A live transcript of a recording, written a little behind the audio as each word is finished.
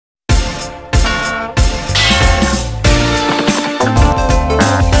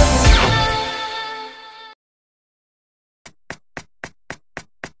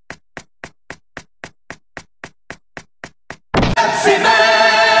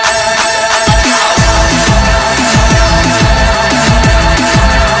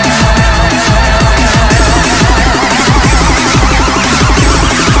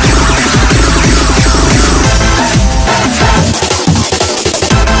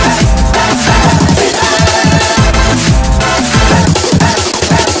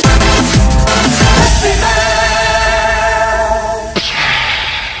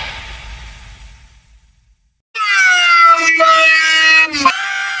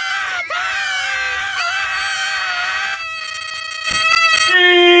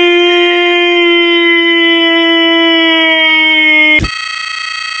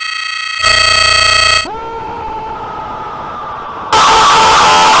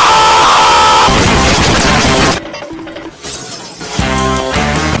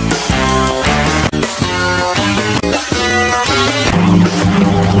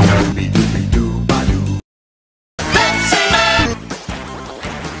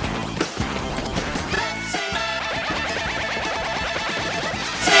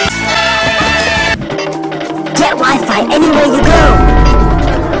Wi-Fi anywhere you go.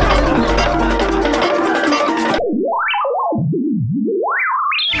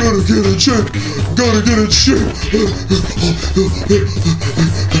 Gotta get in shape. Gotta get in shape.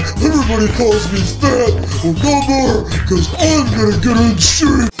 Everybody calls me fat. Well, no more, cause I'm gonna get in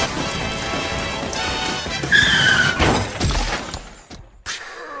shape.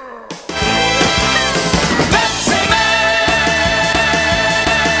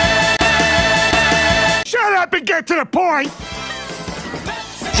 Shut up and get to the point!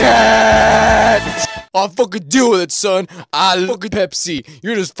 Cat! I'll fucking deal with it, son. I fucking Pepsi.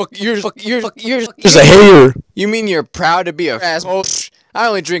 You're just a hater. You mean you're proud to be a asshole? I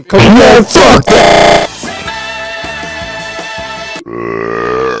only drink Coke. Man, fuck that!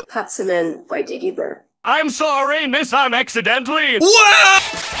 PepsiMan YTP. I'm sorry, miss, I'm accidentally— What?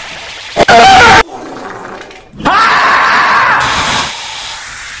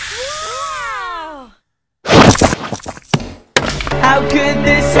 How could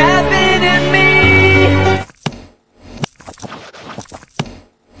this happen to me?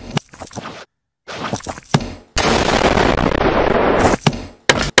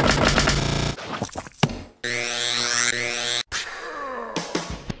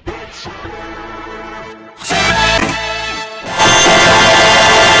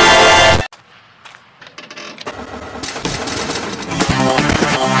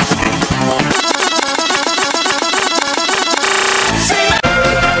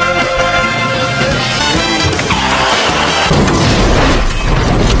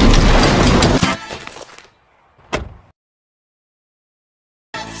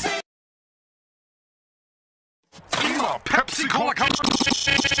 Pepsi Cola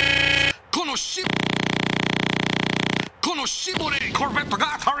この絞れにコルベット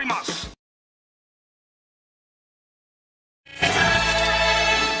が当たります。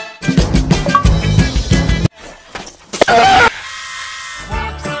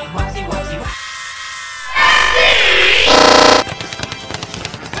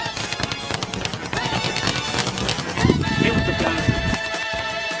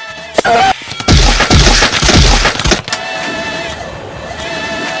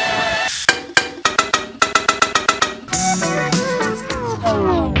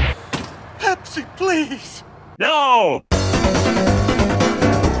Pepsi, please! No!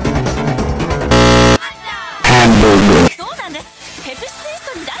 Hamburger.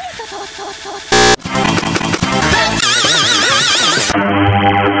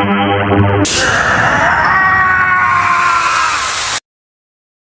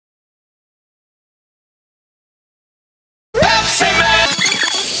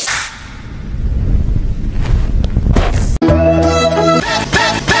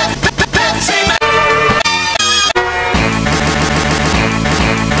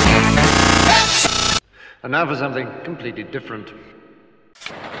 And now for something completely different.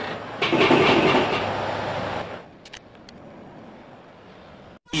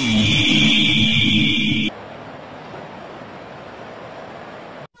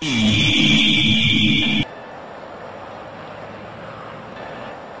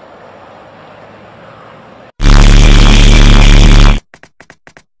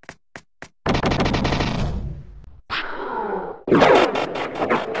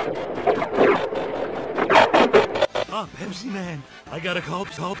 Pepsi Man, I gotta call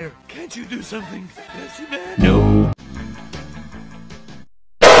here. Can't you do something, Pepsi Man? No.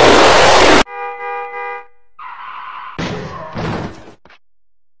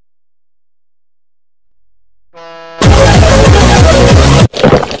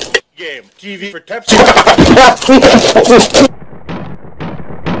 Game TV for Pepsi.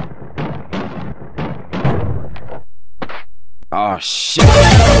 Oh shit.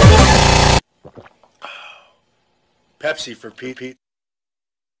 Pepsi for PP.